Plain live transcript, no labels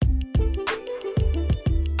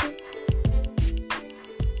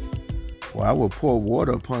For I will pour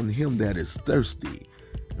water upon him that is thirsty,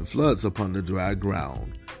 and floods upon the dry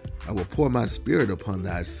ground. I will pour my spirit upon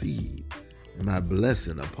thy seed, and my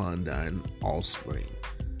blessing upon thine offspring.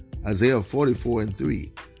 Isaiah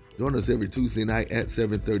 44:3. Join us every Tuesday night at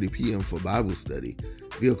 7:30 p.m. for Bible study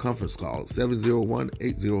via conference call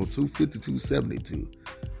 701-802-5272.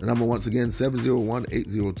 The number once again,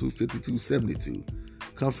 701-802-5272.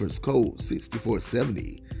 Conference code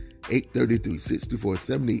 6470. 833,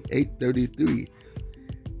 6470, 833.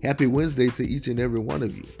 Happy Wednesday to each and every one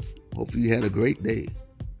of you. Hopefully you had a great day.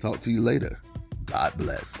 Talk to you later. God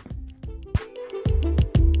bless.